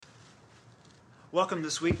Welcome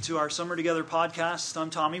this week to our Summer Together podcast. I'm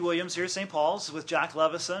Tommy Williams here at St. Paul's with Jack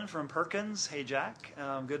Levison from Perkins. Hey, Jack.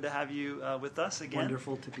 Good to have you with us again.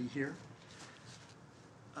 Wonderful to be here.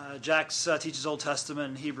 Jack teaches Old Testament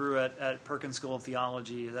and Hebrew at Perkins School of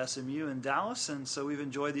Theology at SMU in Dallas, and so we've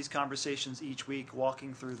enjoyed these conversations each week,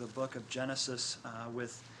 walking through the book of Genesis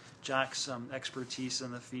with Jack's expertise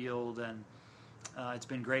in the field, and it's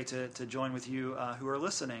been great to join with you who are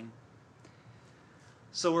listening.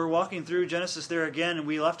 So we're walking through Genesis there again, and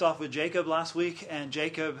we left off with Jacob last week, and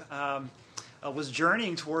Jacob was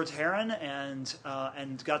journeying towards Haran and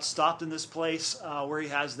got stopped in this place where he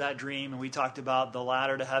has that dream, and we talked about the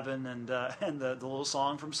ladder to heaven and the little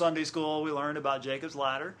song from Sunday school we learned about Jacob's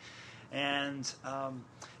ladder, and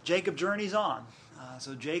Jacob journeys on.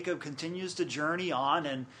 So Jacob continues to journey on,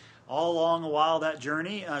 and all along while that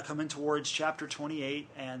journey, coming towards chapter 28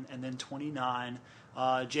 and then 29,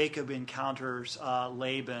 Jacob encounters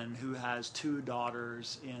Laban, who has two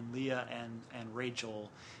daughters in Leah and Rachel.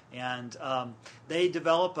 And they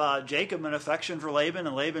develop, Jacob, an affection for Laban,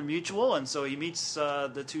 and Laban mutual. And so he meets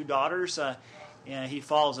the two daughters, and he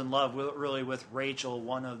falls in love with Rachel,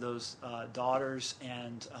 one of those daughters.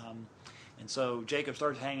 And so Jacob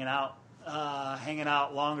starts hanging out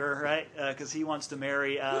longer, right? Because he wants to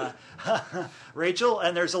marry Rachel,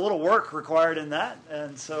 and there's a little work required in that.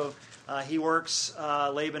 And so he works.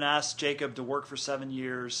 Laban asks Jacob to work for 7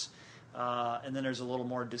 years, and then there's a little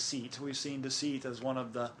more deceit. We've seen deceit as one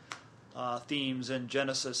of the themes in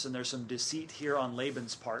Genesis, and there's some deceit here on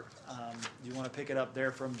Laban's part. Do you want to pick it up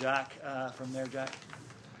there from Jack? Jack?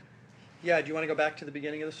 Yeah. Do you want to go back to the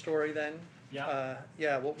beginning of the story then? Yeah.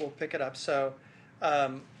 We'll pick it up. So.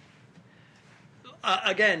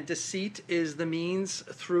 Again, deceit is the means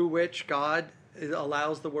through which God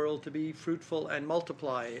allows the world to be fruitful and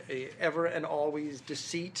multiply. Ever and always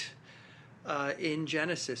deceit in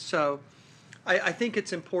Genesis. So I think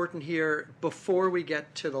it's important here, before we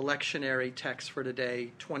get to the lectionary text for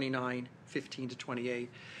today, 29:15 to 28,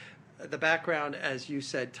 the background, as you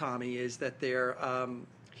said, Tommy, is that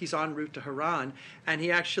he's en route to Haran, and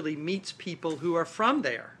he actually meets people who are from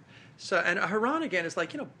there. So, and Haran again is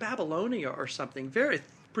like, Babylonia or something,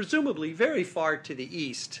 presumably very far to the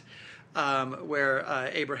east, where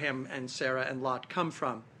Abraham and Sarah and Lot come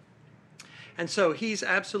from. And so he's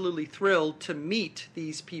absolutely thrilled to meet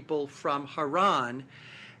these people from Haran,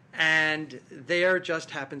 and there just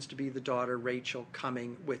happens to be the daughter Rachel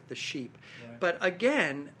coming with the sheep. Right. But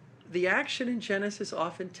again, the action in Genesis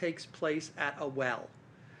often takes place at a well.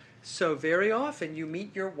 So very often you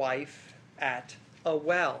meet your wife at a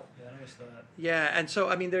well. Yeah, I noticed that. Yeah, and so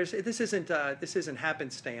this isn't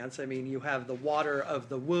happenstance. I mean, you have the water of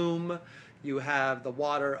the womb, you have the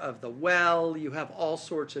water of the well, you have all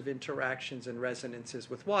sorts of interactions and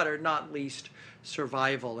resonances with water, not least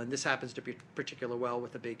survival. And this happens to be a particular well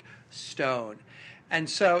with a big stone. And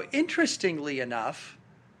so, interestingly enough,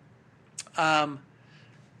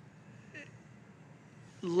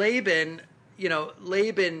 Laban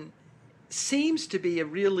seems to be a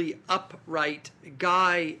really upright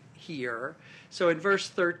guy here. So in verse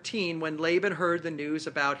 13, when Laban heard the news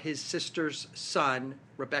about his sister's son,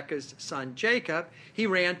 Rebekah's son Jacob, he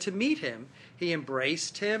ran to meet him. He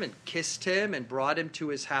embraced him and kissed him and brought him to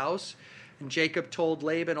his house. And Jacob told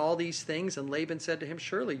Laban all these things, and Laban said to him,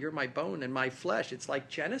 "Surely you're my bone and my flesh." It's like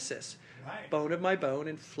Genesis. Right. Bone of my bone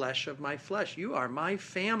and flesh of my flesh. You are my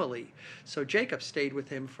family. So Jacob stayed with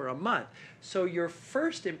him for a month. So your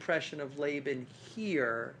first impression of Laban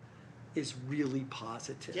here is really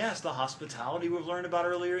positive. Yes, the hospitality we've learned about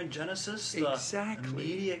earlier in Genesis. Exactly.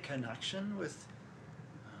 The immediate connection with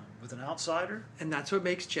an outsider. And that's what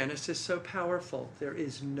makes Genesis so powerful. There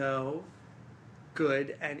is no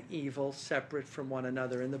good and evil separate from one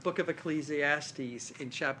another. In the book of Ecclesiastes, in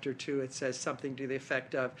chapter 2, it says something to the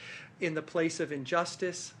effect of, "In the place of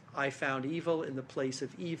injustice, I found evil. In the place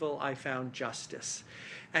of evil, I found justice."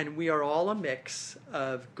 And we are all a mix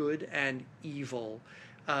of good and evil.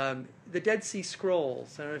 The Dead Sea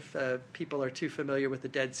Scrolls, I don't know if people are too familiar with the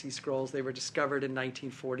Dead Sea Scrolls. They were discovered in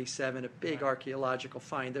 1947, a big archaeological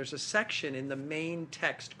find. There's a section in the main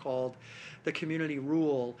text called the Community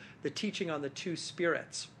Rule, the teaching on the two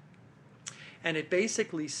spirits. And it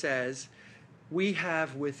basically says, we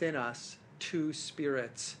have within us two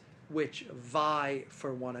spirits which vie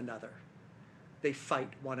for one another. They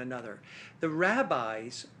fight one another. The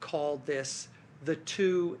rabbis called this the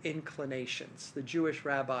two inclinations. The Jewish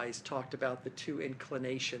rabbis talked about the two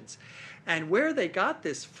inclinations. And where they got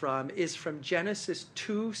this from is from Genesis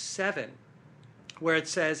 2:7, where it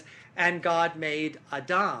says, "And God made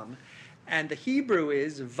Adam." And the Hebrew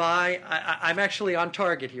is I'm actually on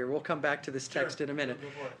target here. We'll come back to this text in a minute.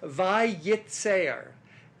 Vayitzer.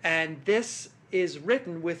 And this is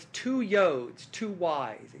written with two yods, two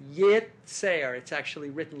y's. Yitzer. It's actually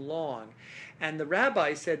written long. And the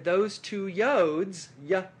rabbi said those two yods,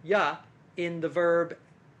 ya, in the verb,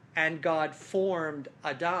 and God formed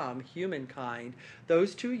Adam, humankind,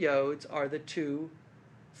 those two yods are the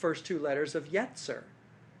first two letters of Yetzer,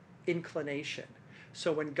 inclination.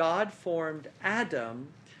 So when God formed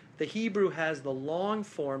Adam, the Hebrew has the long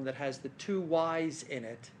form that has the two Y's in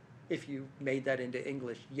it. If you made that into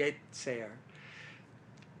English, Yetzer.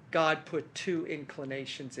 God put two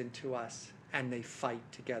inclinations into us, and they fight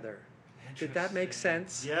together. Did that make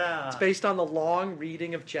sense? Yeah. It's based on the long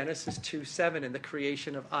reading of Genesis 2:7 and the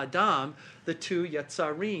creation of Adam, the two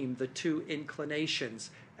Yetzarim, the two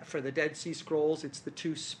inclinations. For the Dead Sea Scrolls, it's the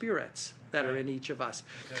two spirits that are in each of us.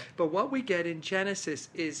 Okay. But what we get in Genesis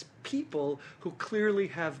is people who clearly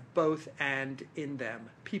have both and in them.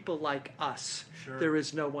 People like us. Sure. There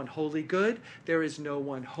is no one wholly good. There is no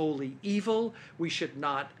one wholly evil. We should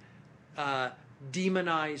not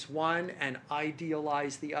demonize one and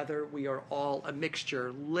idealize the other. We are all a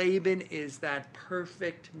mixture. Laban is that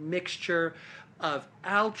perfect mixture of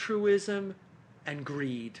altruism and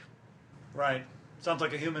greed. Right. Sounds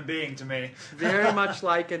like a human being to me. Very much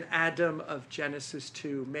like an Adam of Genesis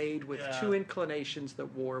 2, made with Yeah. two inclinations that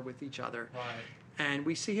war with each other. Right. And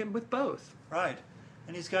we see him with both. Right.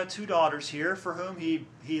 And he's got two daughters here for whom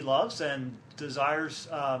he loves and desires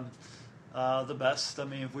the best. I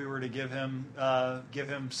mean, if we were to give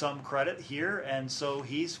him some credit here, and so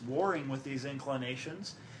he's warring with these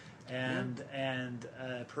inclinations, and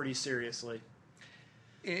pretty seriously.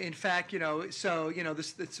 In fact,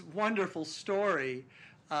 this wonderful story,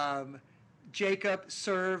 Jacob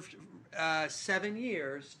served 7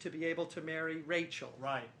 years to be able to marry Rachel.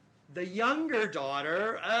 Right. The younger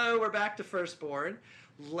daughter, we're back to firstborn.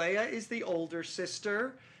 Leah is the older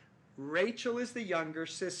sister. Rachel is the younger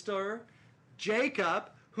sister.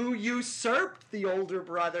 Jacob, who usurped the older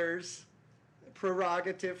brother's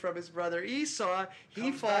prerogative from his brother Esau,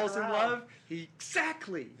 he falls in love.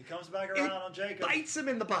 Exactly. He comes back around on Jacob. Bites him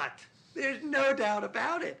in the butt. There's no doubt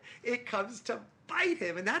about it. It comes to bite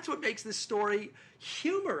him, and that's what makes this story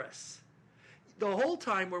humorous. The whole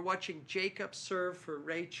time we're watching Jacob serve for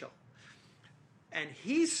Rachel, and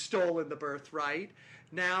he's stolen the birthright.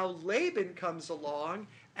 Now Laban comes along,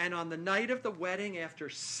 and on the night of the wedding, after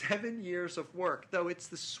 7 years of work, though it's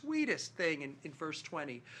the sweetest thing in verse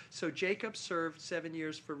 20, so Jacob served 7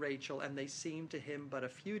 years for Rachel, and they seemed to him but a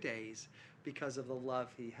few days because of the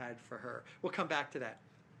love he had for her. We'll come back to that.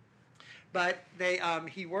 But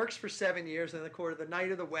he works for 7 years, and the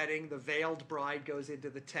night of the wedding, the veiled bride goes into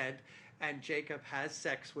the tent, and Jacob has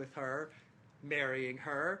sex with her, marrying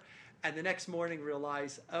her, and the next morning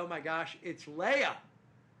realize, oh my gosh, it's Leah.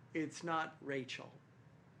 It's not Rachel.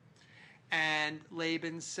 And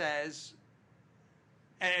Laban says,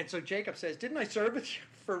 and so Jacob says, didn't I serve with you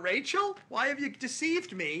for Rachel? Why have you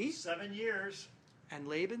deceived me? 7 years. And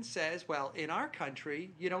Laban says, well, in our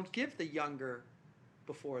country, you don't give the younger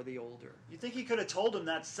before the older. You think he could have told him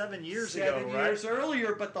that 7 years ago, right? 7 years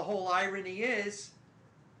earlier, but the whole irony is,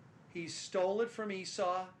 he stole it from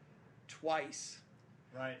Esau twice.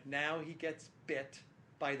 Right. Now he gets bit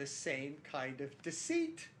by the same kind of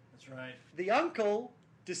deceit. That's right. The uncle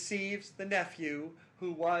deceives the nephew,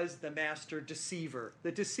 who was the master deceiver.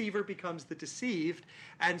 The deceiver becomes the deceived,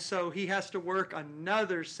 and so he has to work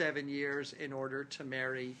another 7 years in order to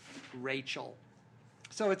marry Rachel.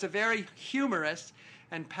 So it's a very humorous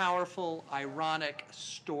and powerful, ironic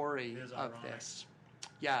story of this.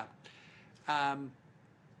 Yeah.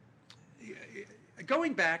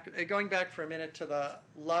 Going back for a minute to the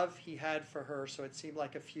love he had for her, so it seemed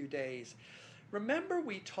like a few days. Remember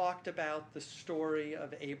we talked about the story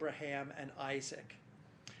of Abraham and Isaac,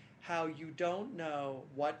 how you don't know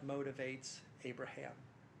what motivates Abraham.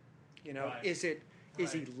 Right. Is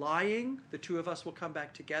he lying? The two of us will come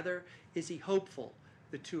back together. Is he hopeful?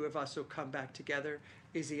 The two of us will come back together.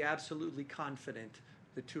 Is he absolutely confident?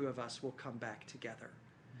 The two of us will come back together.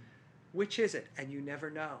 Which is it? And you never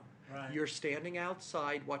know. Right. You're standing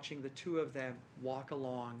outside watching the two of them walk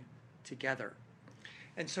along together.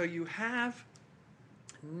 And so you have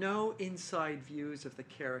no inside views of the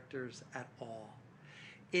characters at all.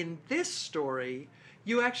 In this story,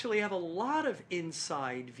 you actually have a lot of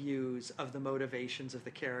inside views of the motivations of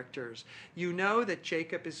the characters. You know that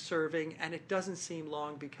Jacob is serving, and it doesn't seem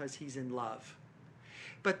long because he's in love.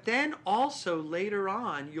 But then also later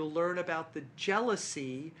on, you'll learn about the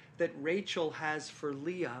jealousy that Rachel has for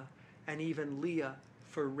Leah, and even Leah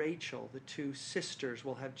for Rachel. The two sisters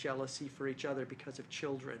will have jealousy for each other because of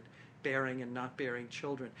children, bearing and not bearing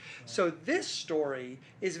children. Right. So this story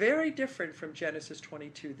is very different from Genesis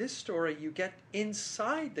 22. This story, you get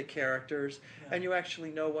inside the characters and you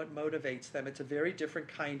actually know what motivates them. It's a very different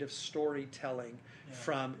kind of storytelling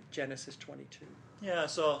from Genesis 22. Yeah,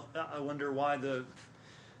 so I wonder why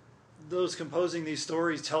those composing these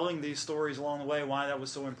stories, telling these stories along the way, why that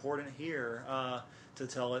was so important here to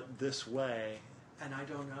tell it this way. And I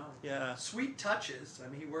don't know. Yeah. Sweet touches. I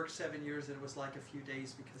mean, he worked 7 years and it was like a few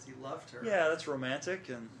days because he loved her. Yeah, that's romantic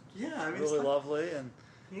and really like, lovely. And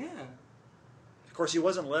yeah. Of course, he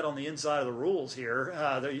wasn't led on the inside of the rules here.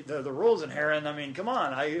 The rules inherent. I mean, come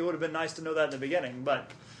on. It would have been nice to know that in the beginning,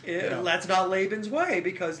 but that's not Laban's way,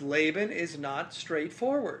 because Laban is not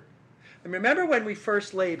straightforward. And remember when we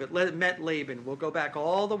first met Laban? We'll go back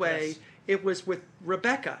all the way. Yes. It was with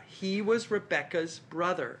Rebekah. He was Rebekah's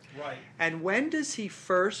brother. Right. And when does he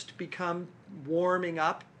first become warming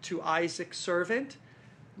up to Isaac's servant?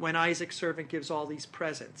 When Isaac's servant gives all these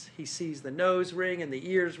presents. He sees the nose ring and the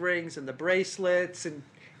ears rings and the bracelets,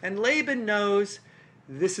 and Laban knows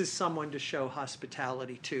this is someone to show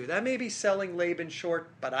hospitality to. That may be selling Laban short,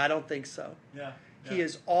 but I don't think so. Yeah. He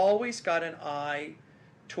has always got an eye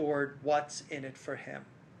toward what's in it for him.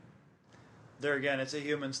 There again, it's a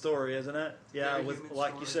human story, isn't it? Yeah,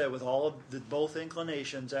 you said, with all of both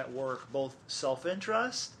inclinations at work, both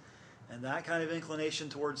self-interest and that kind of inclination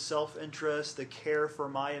towards self-interest, the care for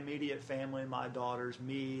my immediate family, my daughters,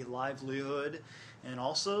 me, livelihood, and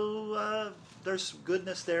also there's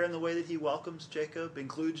goodness there in the way that he welcomes Jacob,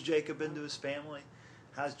 includes Jacob into his family,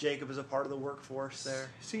 has Jacob as a part of the workforce there.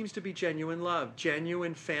 Seems to be genuine love,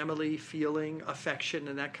 genuine family feeling, affection,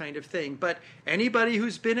 and that kind of thing. But anybody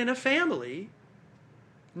who's been in a family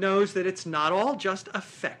knows that it's not all just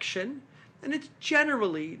affection, and it's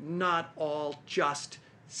generally not all just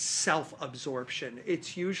self-absorption.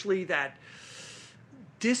 It's usually that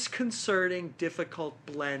disconcerting, difficult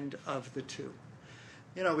blend of the two.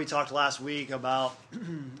 You know, we talked last week about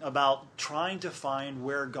trying to find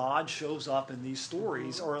where God shows up in these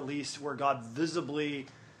stories, or at least where God visibly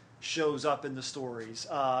shows up in the stories.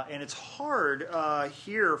 And it's hard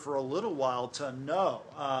here for a little while to know.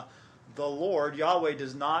 The Lord, Yahweh,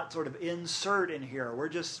 does not sort of insert in here. We're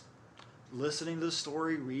just listening to the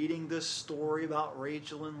story, reading this story about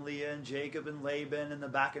Rachel and Leah and Jacob and Laban and the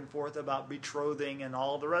back and forth about betrothing and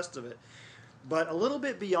all the rest of it. But a little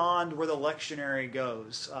bit beyond where the lectionary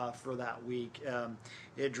goes for that week,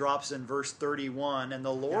 it drops in verse 31, and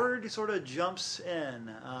the Lord sort of jumps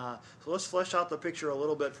in. So let's flesh out the picture a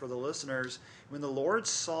little bit for the listeners. When the Lord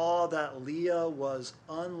saw that Leah was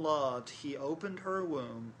unloved, he opened her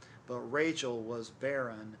womb, but Rachel was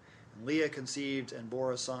barren. And Leah conceived and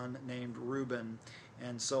bore a son named Reuben,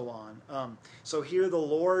 and so on. So here the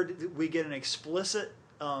Lord, we get an explicit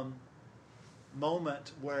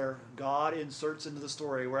moment where God inserts into the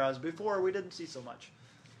story, whereas before we didn't see so much.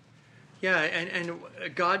 Yeah, and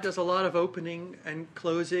God does a lot of opening and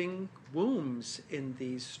closing wombs in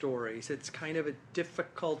these stories. It's kind of a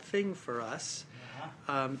difficult thing for us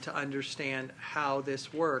to understand how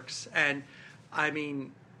this works. And I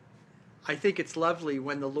mean, I think it's lovely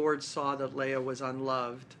when the Lord saw that Leah was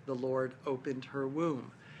unloved, the Lord opened her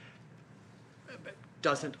womb. It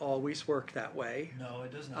doesn't always work that way. No,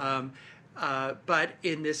 it does not. But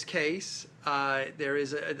in this case, there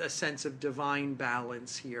is a sense of divine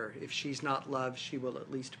balance here. If she's not loved, she will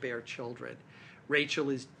at least bear children.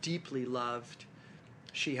 Rachel is deeply loved.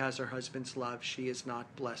 She has her husband's love. She is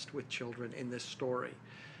not blessed with children in this story.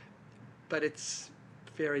 But it's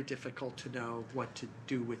very difficult to know what to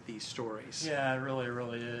do with these stories. Yeah, it really,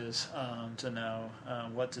 really is to know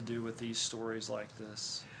what to do with these stories like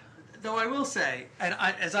this. Though I will say, and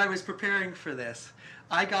as I was preparing for this,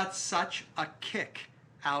 I got such a kick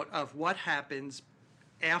out of what happens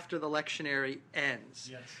after the lectionary ends.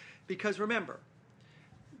 Yes. Because remember,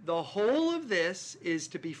 the whole of this is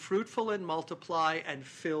to be fruitful and multiply and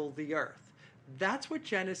fill the earth. That's what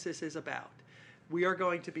Genesis is about. We are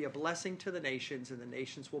going to be a blessing to the nations, and the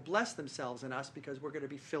nations will bless themselves in us because we're going to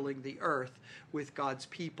be filling the earth with God's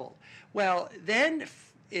people. Well, then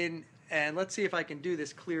and let's see if I can do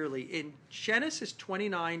this clearly. In Genesis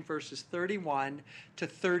 29, verses 31 to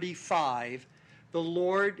 35, the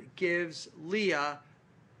Lord gives Leah,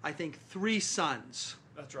 I think, 3 sons.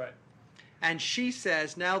 That's right. And she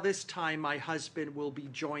says, now this time my husband will be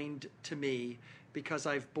joined to me because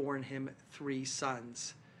I've borne him 3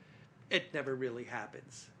 sons. It never really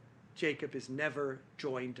happens. Jacob is never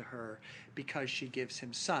joined to her because she gives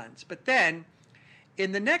him sons. But then,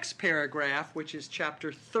 in the next paragraph, which is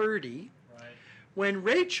chapter 30, right, When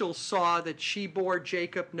Rachel saw that she bore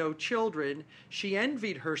Jacob no children, she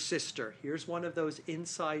envied her sister. Here's one of those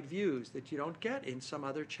inside views that you don't get in some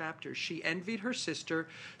other chapters. She envied her sister,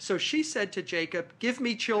 so she said to Jacob, "Give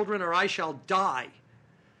me children or I shall die."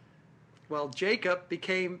 Well, Jacob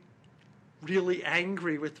became really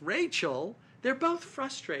angry with Rachel. They're both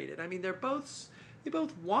frustrated. I mean, they both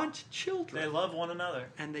want children. They love one another.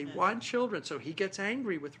 And they want children. So he gets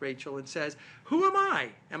angry with Rachel and says, "Who am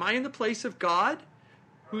I? Am I in the place of God,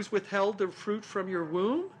 who's withheld the fruit from your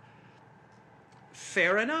womb?"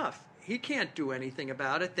 Fair enough. He can't do anything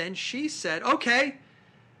about it. Then she said, okay.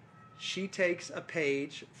 She takes a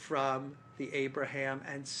page from the Abraham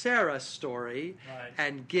and Sarah story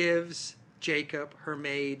and gives Jacob her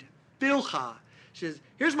maid Bilhah. She says,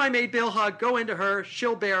 "Here's my maid Bilhah, go into her,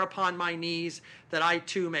 she'll bear upon my knees, that I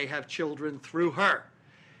too may have children through her."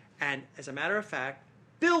 And as a matter of fact,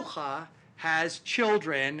 Bilhah has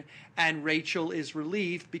children, and Rachel is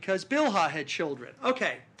relieved because Bilhah had children.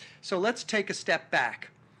 Okay, so let's take a step back.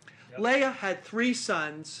 Yep. Leah had 3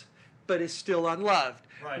 sons, but is still unloved.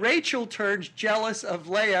 Right. Rachel turns jealous of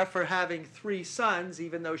Leah for having 3 sons,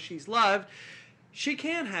 even though she's loved. She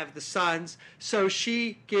can't have the sons, so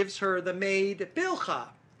she gives her the maid Bilhah.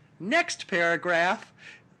 Next paragraph,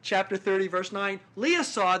 chapter 30, verse 9, Leah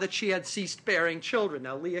saw that she had ceased bearing children.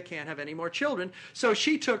 Now, Leah can't have any more children, so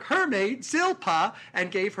she took her maid Zilpah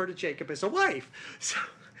and gave her to Jacob as a wife. So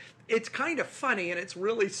it's kind of funny, and it's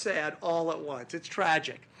really sad all at once. It's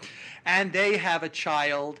tragic. And they have a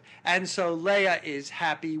child, and so Leah is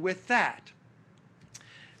happy with that.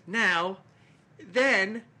 Now,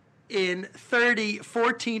 then, in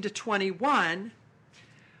 30:14 to 21,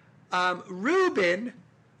 Reuben,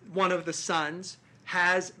 one of the sons,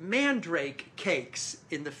 has mandrake cakes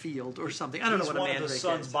in the field or something. I don't know what a mandrake is. He's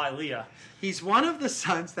one of the sons by Leah. He's one of the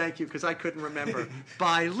sons, thank you, because I couldn't remember,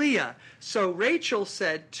 by Leah. So Rachel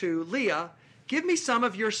said to Leah, "Give me some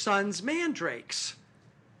of your son's mandrakes."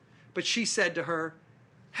 But she said to her,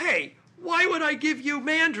 "Hey, why would I give you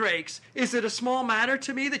mandrakes? Is it a small matter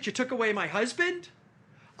to me that you took away my husband?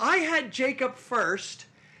 I had Jacob first,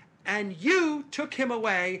 and you took him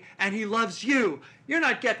away, and he loves you. You're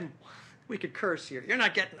not getting," we could curse here, "you're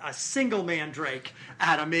not getting a single mandrake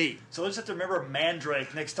out of me." So let's have to remember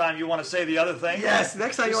mandrake next time you want to say the other thing. Yes,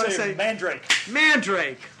 next time you want to say mandrake.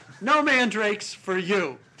 Mandrake. No mandrakes for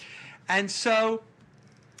you. And so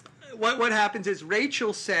what happens is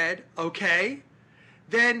Rachel said, "Okay,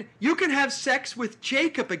 then you can have sex with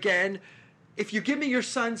Jacob again if you give me your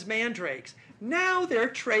son's mandrakes." Now they're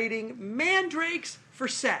trading mandrakes for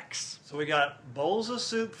sex. So we got bowls of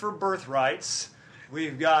soup for birthrights.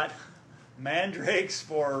 We've got mandrakes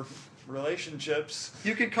for relationships.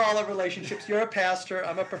 You can call it relationships. You're a pastor.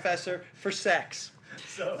 I'm a professor. For sex.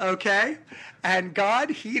 Okay? And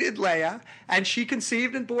God heeded Leah, and she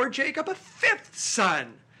conceived and bore Jacob a 5th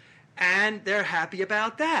son. And they're happy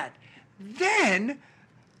about that. Then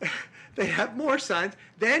they have more sons.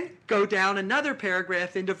 Then go down another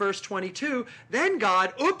paragraph into verse 22. Then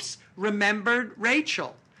God, remembered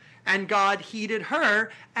Rachel. And God heeded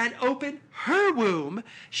her and opened her womb.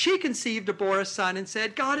 She conceived and bore a son and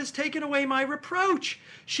said, "God has taken away my reproach."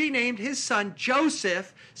 She named his son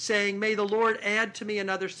Joseph, saying, "May the Lord add to me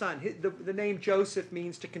another son." The name Joseph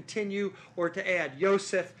means to continue or to add.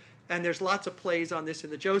 Joseph, and there's lots of plays on this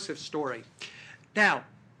in the Joseph story. Now,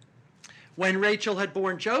 when Rachel had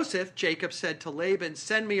borne Joseph, Jacob said to Laban,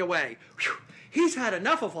 "Send me away." Whew, he's had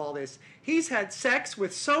enough of all this. He's had sex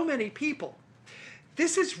with so many people.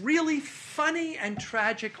 This is really funny and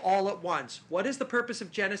tragic all at once. What is the purpose of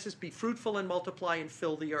Genesis? Be fruitful and multiply and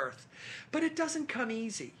fill the earth. But it doesn't come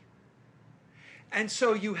easy. And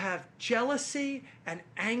so you have jealousy and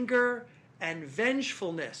anger and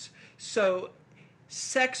vengefulness. So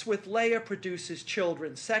sex with Leah produces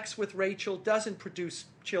children. Sex with Rachel doesn't produce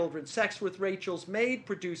children. Sex with Rachel's maid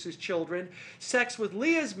produces children. Sex with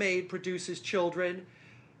Leah's maid produces children.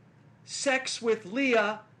 Sex with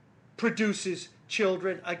Leah produces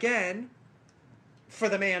children again for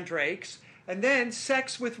the mandrakes. And then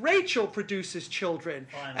sex with Rachel produces children.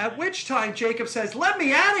 Finally. At which time Jacob says, "Let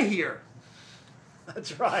me out of here."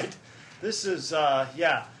 That's right. This is,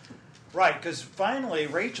 right, because finally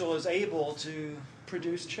Rachel is able to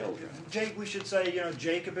produce children. We should say,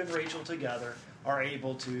 Jacob and Rachel together are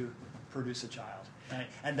able to produce a child. Right?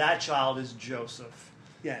 And that child is Joseph.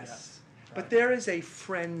 Yes. Right. But there is a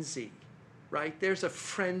frenzy, right? There's a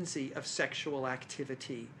frenzy of sexual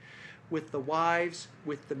activity with the wives,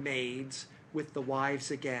 with the maids, with the wives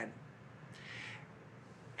again.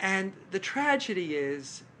 And the tragedy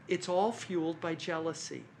is, it's all fueled by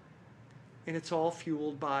jealousy. And it's all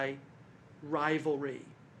fueled by rivalry.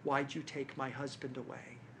 Why'd you take my husband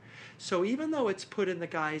away? So even though it's put in the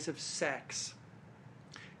guise of sex,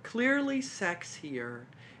 clearly sex here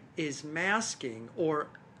is masking or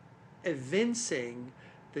evincing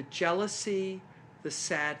the jealousy, the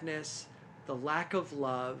sadness, the lack of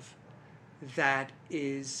love that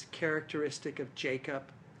is characteristic of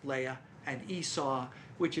Jacob, Leah, and Esau,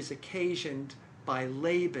 which is occasioned by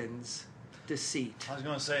Laban's deceit. I was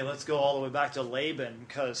going to say, let's go all the way back to Laban,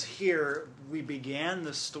 because here we began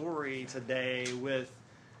the story today with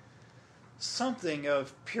something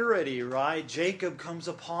of purity, right? Jacob comes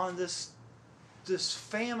upon this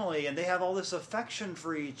family, and they have all this affection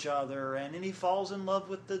for each other, and then he falls in love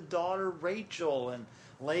with the daughter Rachel, and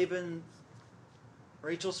Laban,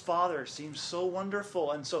 Rachel's father, seems so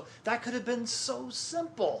wonderful, and so that could have been so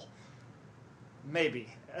simple. Maybe.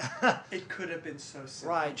 It could have been so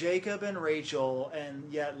simple. Right, Jacob and Rachel,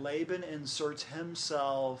 and yet Laban inserts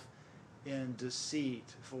himself in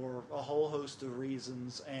deceit for a whole host of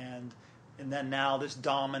reasons, and then now this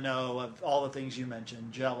domino of all the things you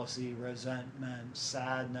mentioned: jealousy, resentment,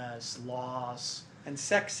 sadness, loss, and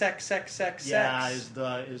sex. Yeah, is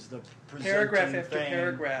the paragraph after thing.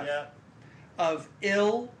 paragraph Yeah. of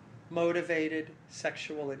ill-motivated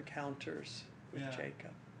sexual encounters with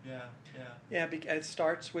Jacob. Yeah. It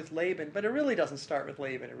starts with Laban, but it really doesn't start with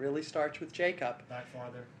Laban. It really starts with Jacob.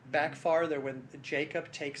 Back farther, when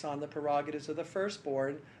Jacob takes on the prerogatives of the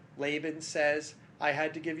firstborn, Laban says, I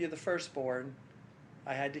had to give you the firstborn.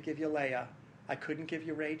 I had to give you Leah. I couldn't give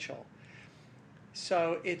you Rachel.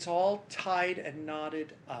 So it's all tied and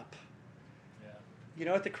knotted up. Yeah. You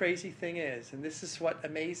know what the crazy thing is, and this is what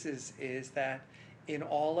amazes, is that in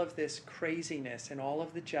all of this craziness, in all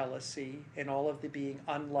of the jealousy, in all of the being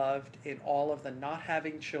unloved, in all of the not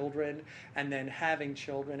having children and then having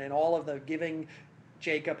children, and all of the giving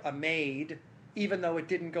Jacob a maid, even though it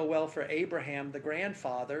didn't go well for Abraham, the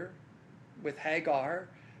grandfather, with Hagar,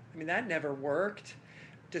 I mean, that never worked.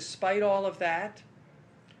 Despite all of that,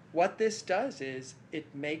 what this does is it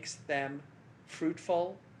makes them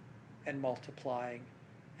fruitful and multiplying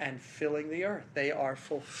and filling the earth. They are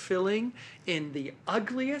fulfilling in the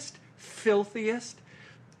ugliest, filthiest,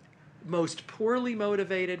 most poorly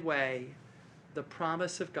motivated way the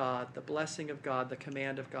promise of God, the blessing of God, the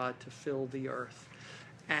command of God to fill the earth.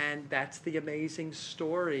 And that's the amazing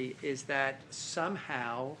story, is that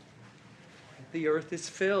somehow the earth is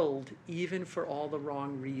filled, even for all the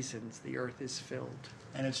wrong reasons. The earth is filled.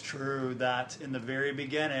 And it's true that in the very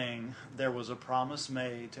beginning, there was a promise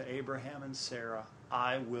made to Abraham and Sarah: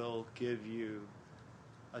 I will give you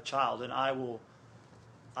a child, and I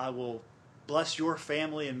will bless your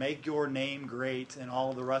family and make your name great, and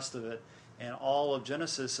all the rest of it. And all of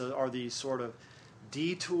Genesis are these sort of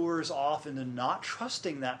detours off into not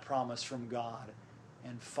trusting that promise from God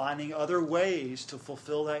and finding other ways to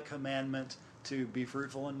fulfill that commandment to be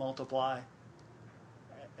fruitful and multiply.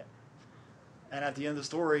 And at the end of the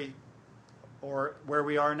story, or where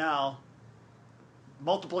we are now,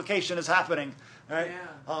 multiplication is happening, right?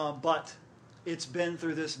 Yeah. But it's been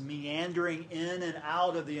through this meandering in and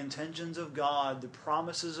out of the intentions of God, the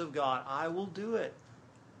promises of God. I will do it.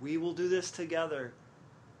 We will do this together.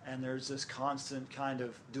 And there's this constant kind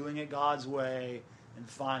of doing it God's way and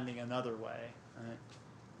finding another way. Right?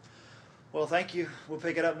 Well, thank you. We'll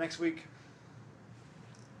pick it up next week.